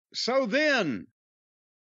So then,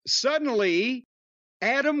 suddenly,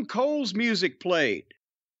 Adam Cole's music played.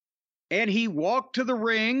 And he walked to the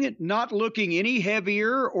ring, not looking any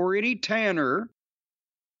heavier or any tanner.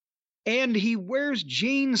 And he wears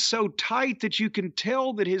jeans so tight that you can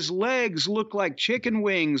tell that his legs look like chicken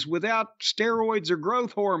wings without steroids or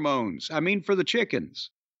growth hormones. I mean, for the chickens.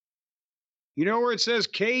 You know where it says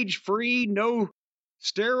cage-free, no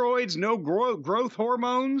steroids, no growth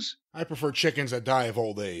hormones? I prefer chickens that die of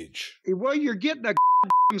old age. Well, you're getting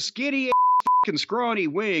a skinny fucking scrawny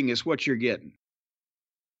wing is what you're getting.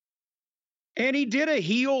 And he did a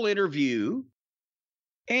heel interview,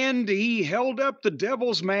 and he held up the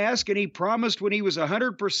devil's mask, and he promised when he was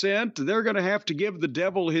 100%, they're going to have to give the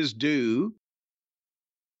devil his due.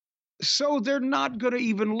 So they're not going to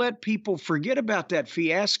even let people forget about that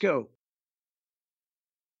fiasco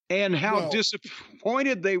and how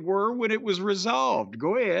disappointed they were when it was resolved.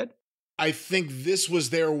 Go ahead. I think this was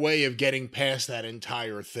their way of getting past that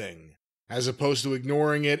entire thing. As opposed to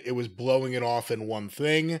ignoring it, it was blowing it off in one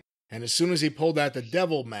thing. And as soon as he pulled out the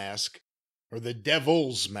devil mask, or the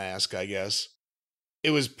devil's mask, I guess,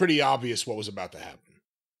 it was pretty obvious what was about to happen.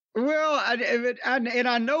 Well,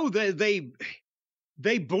 I know that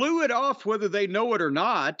they blew it off whether they know it or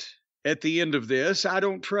not at the end of this. I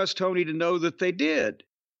don't trust Tony to know that they did.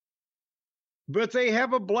 But they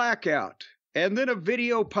have a blackout. And then a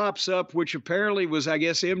video pops up, which apparently was, I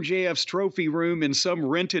guess, MJF's trophy room in some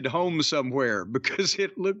rented home somewhere, because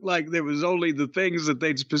it looked like there was only the things that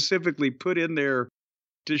they'd specifically put in there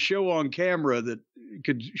to show on camera that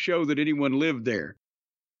could show that anyone lived there.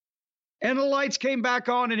 And the lights came back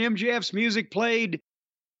on and MJF's music played,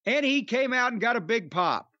 and he came out and got a big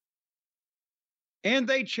pop. And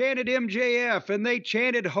they chanted MJF, and they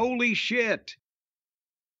chanted holy shit.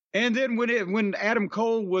 And then when Adam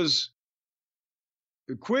Cole was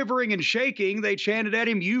quivering and shaking, they chanted at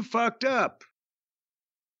him, "You fucked up."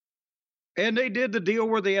 And they did the deal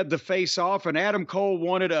where they had the face off, and Adam Cole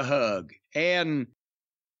wanted a hug. And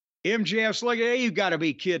MJF's like, "Hey, you got to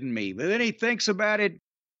be kidding me." But then he thinks about it,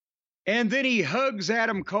 and then he hugs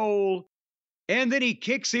Adam Cole, and then he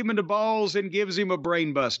kicks him in the balls and gives him a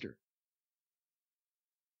brain buster.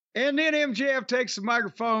 And then MJF takes the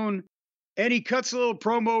microphone, and he cuts a little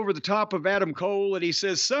promo over the top of Adam Cole, and he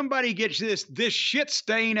says, "Somebody get this shit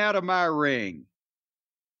stain out of my ring."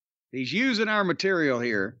 He's using our material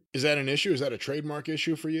here. Is that an issue? Is that a trademark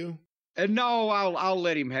issue for you? And no, I'll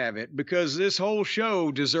let him have it, because this whole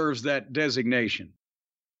show deserves that designation.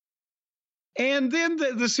 And then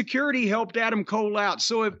the security helped Adam Cole out.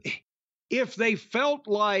 So if they felt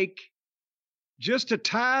like, just to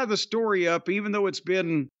tie the story up, even though it's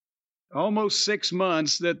been almost 6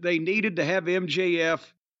 months, that they needed to have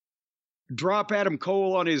MJF drop Adam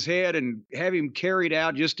Cole on his head and have him carried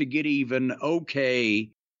out just to get even,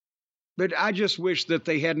 okay. But I just wish that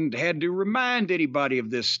they hadn't had to remind anybody of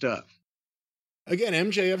this stuff. Again,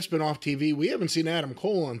 MJF's been off TV. We haven't seen Adam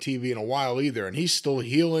Cole on TV in a while either, and he's still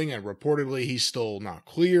healing, and reportedly he's still not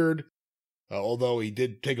cleared. Although he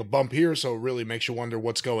did take a bump here, so it really makes you wonder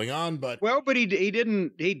what's going on. But he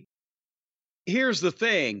didn't. Here's the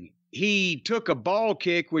thing. He took a ball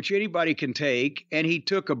kick, which anybody can take, and he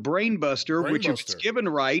took a brain buster, which if it's given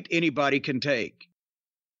right, anybody can take.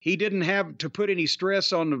 He didn't have to put any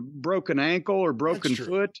stress on the broken ankle or broken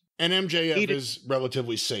foot. And MJF is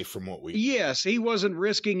relatively safe from what we... Yes, he wasn't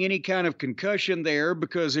risking any kind of concussion there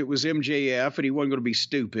because it was MJF and he wasn't going to be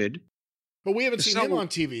stupid. But we haven't seen him on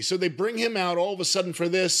TV, so they bring him out all of a sudden for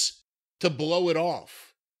this to blow it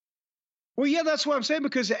off. Well, yeah, that's what I'm saying,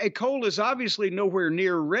 because Cole is obviously nowhere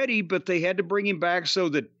near ready, but they had to bring him back so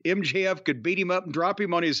that MJF could beat him up and drop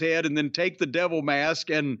him on his head and then take the devil mask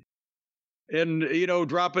and you know,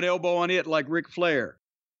 drop an elbow on it like Ric Flair.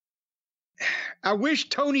 I wish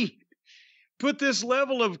Tony put this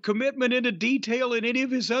level of commitment into detail in any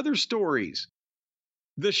of his other stories.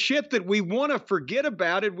 The shit that we want to forget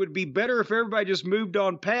about, it would be better if everybody just moved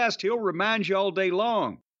on past. He'll remind you all day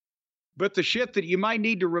long. But the shit that you might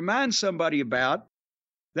need to remind somebody about,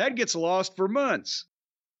 that gets lost for months.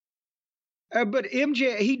 But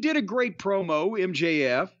he did a great promo,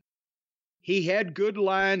 MJF. He had good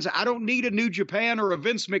lines. I don't need a New Japan or a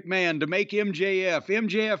Vince McMahon to make MJF.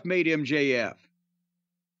 MJF made MJF.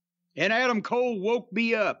 And Adam Cole woke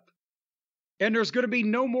me up. And there's going to be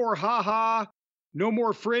no more ha-ha, no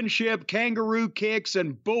more friendship, kangaroo kicks,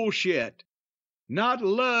 and bullshit. Not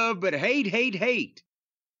love, but hate, hate, hate.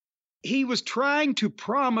 He was trying to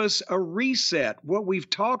promise a reset, what we've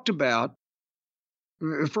talked about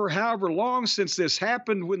for however long since this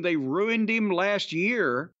happened when they ruined him last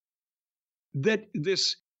year. That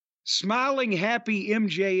this smiling, happy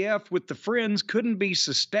MJF with the friends couldn't be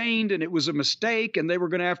sustained, and it was a mistake, and they were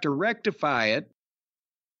going to have to rectify it.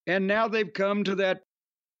 And now they've come to that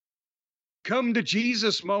come to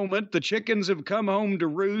Jesus moment. The chickens have come home to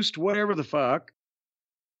roost, whatever the fuck.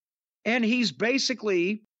 And he's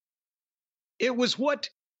basically, it was what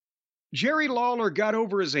Jerry Lawler got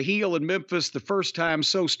over as a heel in Memphis the first time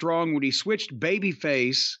so strong when he switched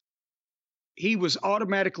babyface, he was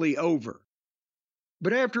automatically over.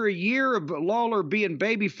 But after a year of Lawler being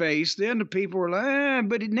babyface, then the people were like,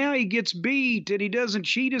 but now he gets beat and he doesn't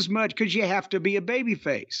cheat as much because you have to be a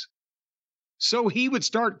babyface. So he would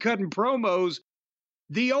start cutting promos.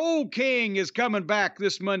 The old king is coming back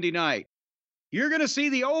this Monday night. You're going to see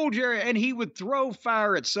the old Jerry. And he would throw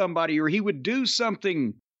fire at somebody, or he would do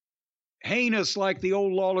something heinous like the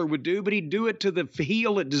old Lawler would do, but he'd do it to the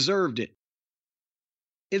heel that deserved it.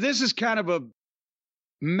 This is kind of a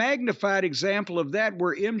magnified example of that,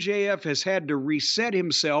 where MJF has had to reset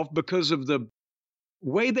himself because of the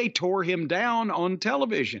way they tore him down on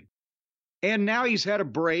television. And now he's had a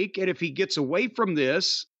break, and if he gets away from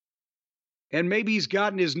this, and maybe he's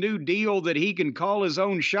gotten his new deal that he can call his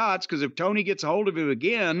own shots, because if Tony gets a hold of him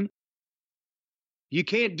again, you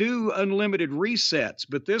can't do unlimited resets,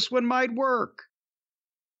 but this one might work.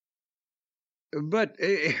 But,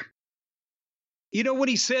 you know, when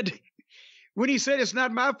he said it's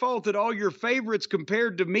not my fault that all your favorites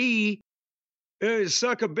compared to me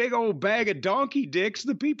suck a big old bag of donkey dicks,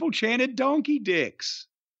 the people chanted donkey dicks.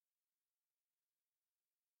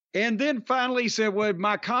 And then finally he said, well,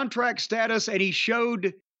 my contract status, and he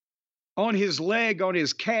showed on his leg, on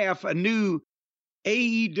his calf, a new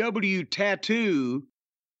AEW tattoo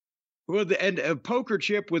and a poker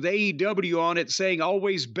chip with AEW on it saying,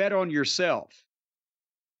 always bet on yourself.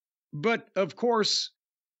 But of course,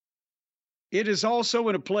 it is also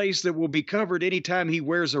in a place that will be covered anytime he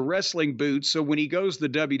wears a wrestling boot. So when he goes to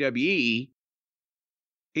the WWE,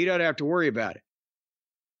 he doesn't have to worry about it.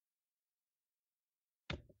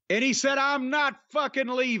 And he said, I'm not fucking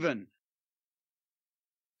leaving.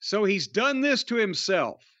 So he's done this to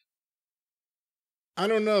himself. I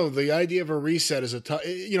don't know. The idea of a reset is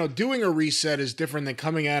doing a reset is different than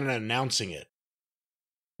coming out and announcing it.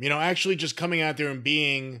 Actually just coming out there and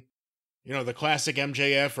being, the classic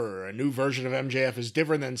MJF or a new version of MJF is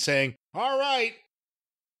different than saying, all right,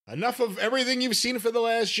 enough of everything you've seen for the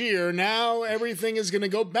last year. Now everything is going to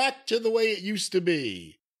go back to the way it used to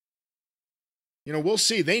be. We'll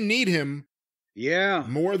see. They need him. Yeah.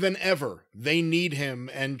 More than ever. They need him.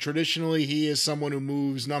 And traditionally, he is someone who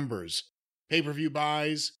moves numbers. Pay-per-view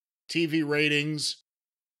buys, TV ratings,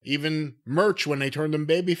 even merch when they turned him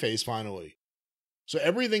babyface finally. So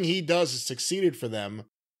everything he does has succeeded for them.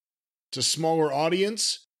 It's a smaller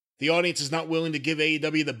audience. The audience is not willing to give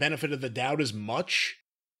AEW the benefit of the doubt as much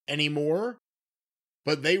anymore.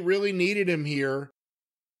 But they really needed him here.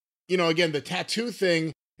 Again, the tattoo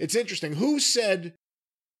thing, it's interesting. Who said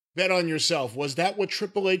bet on yourself? Was that what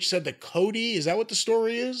Triple H said to Cody? Is that what the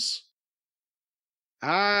story is?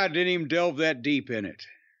 I didn't even delve that deep in it.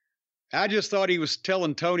 I just thought he was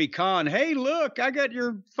telling Tony Khan, hey, look, I got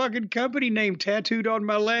your fucking company name tattooed on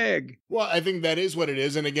my leg. Well, I think that is what it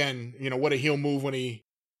is. And again, what a heel move when he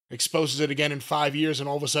exposes it again in 5 years and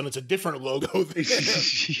all of a sudden it's a different logo.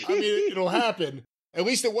 I mean, it'll happen. At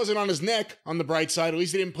least it wasn't on his neck, on the bright side. At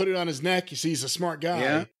least he didn't put it on his neck. You see, he's a smart guy.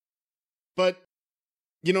 Yeah. But,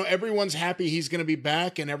 everyone's happy he's going to be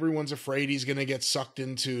back, and everyone's afraid he's going to get sucked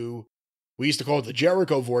into, we used to call it the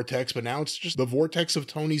Jericho vortex, but now it's just the vortex of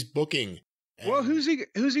Tony's booking. And well, who's he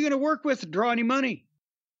going to work with to draw any money?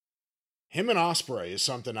 Him and Ospreay is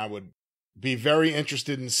something I would be very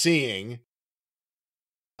interested in seeing.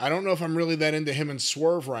 I don't know if I'm really that into him and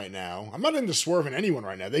Swerve right now. I'm not into Swerve and anyone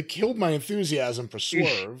right now. They've killed my enthusiasm for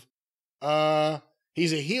Swerve.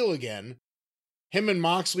 He's a heel again. Him and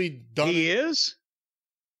Moxley done. He is?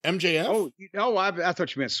 MJF? Oh, I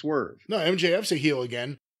thought you meant Swerve. No, MJF's a heel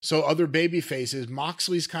again. So other baby faces.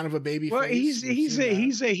 Moxley's kind of a baby face. Well,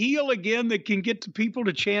 he's a heel again that can get the people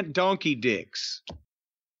to chant donkey dicks.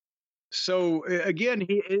 So again,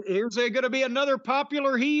 here's going to be another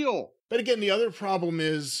popular heel. But again, the other problem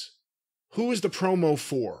is, who is the promo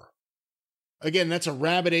for? Again, that's a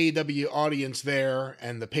rabid AEW audience there,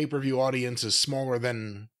 and the pay-per-view audience is smaller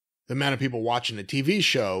than the amount of people watching the TV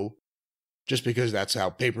show, just because that's how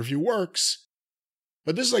pay-per-view works.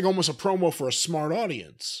 But this is like almost a promo for a smart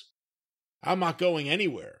audience. I'm not going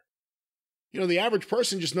anywhere. The average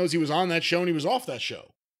person just knows he was on that show and he was off that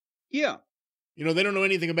show. Yeah. They don't know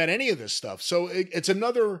anything about any of this stuff. So it's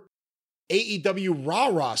another AEW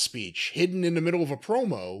rah-rah speech hidden in the middle of a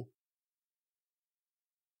promo.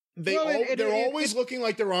 They're always looking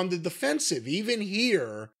like they're on the defensive. Even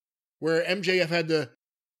here, where MJF had to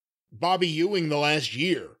Bobby Ewing the last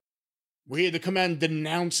year, where he had to come out and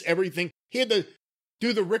denounce everything. He had to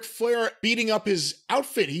do the Ric Flair beating up his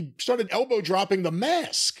outfit. He started elbow dropping the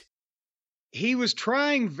mask. He was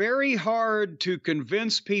trying very hard to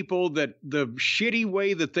convince people that the shitty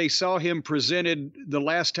way that they saw him presented the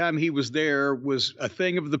last time he was there was a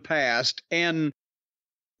thing of the past. And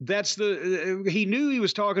he knew he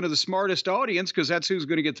was talking to the smartest audience because that's who's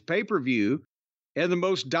going to get the pay-per-view and the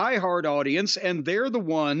most diehard audience. And they're the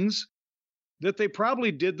ones that they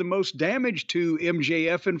probably did the most damage to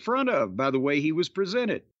MJF in front of by the way he was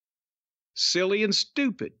presented. Silly and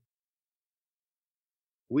stupid.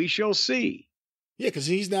 We shall see. Yeah, because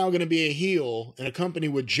he's now going to be a heel in a company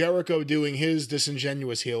with Jericho doing his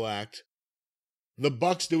disingenuous heel act, the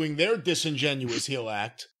Bucks doing their disingenuous heel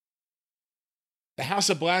act, the House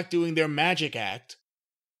of Black doing their magic act.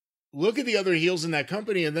 Look at the other heels in that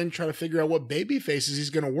company and then try to figure out what baby faces he's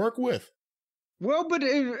going to work with. Well, but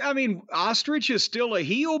I mean, Ostrich is still a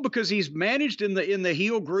heel because he's managed in the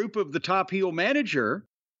heel group of the top heel manager.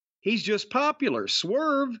 He's just popular.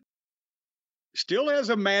 Swerve still has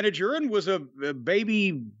a manager and was a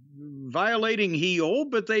baby violating heel,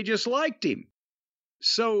 but they just liked him.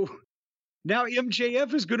 So now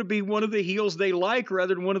MJF is going to be one of the heels they like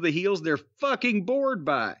rather than one of the heels they're fucking bored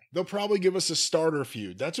by. They'll probably give us a starter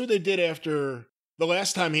feud. That's what they did after the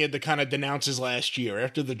last time he had to kind of denounce his last year,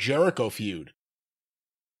 after the Jericho feud.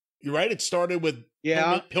 You're right. It started with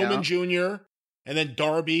Pillman Jr. and then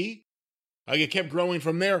Darby. Like it kept growing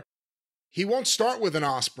from there. He won't start with an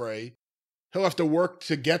Ospreay. He'll have to work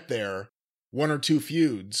to get there. One or two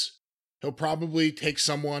feuds. He'll probably take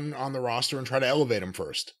someone on the roster and try to elevate him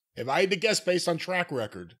first. If I had to guess based on track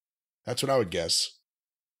record, that's what I would guess.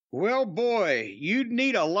 Well, boy, you'd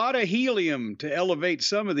need a lot of helium to elevate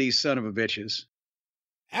some of these son of a bitches.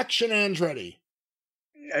 Action Andretti.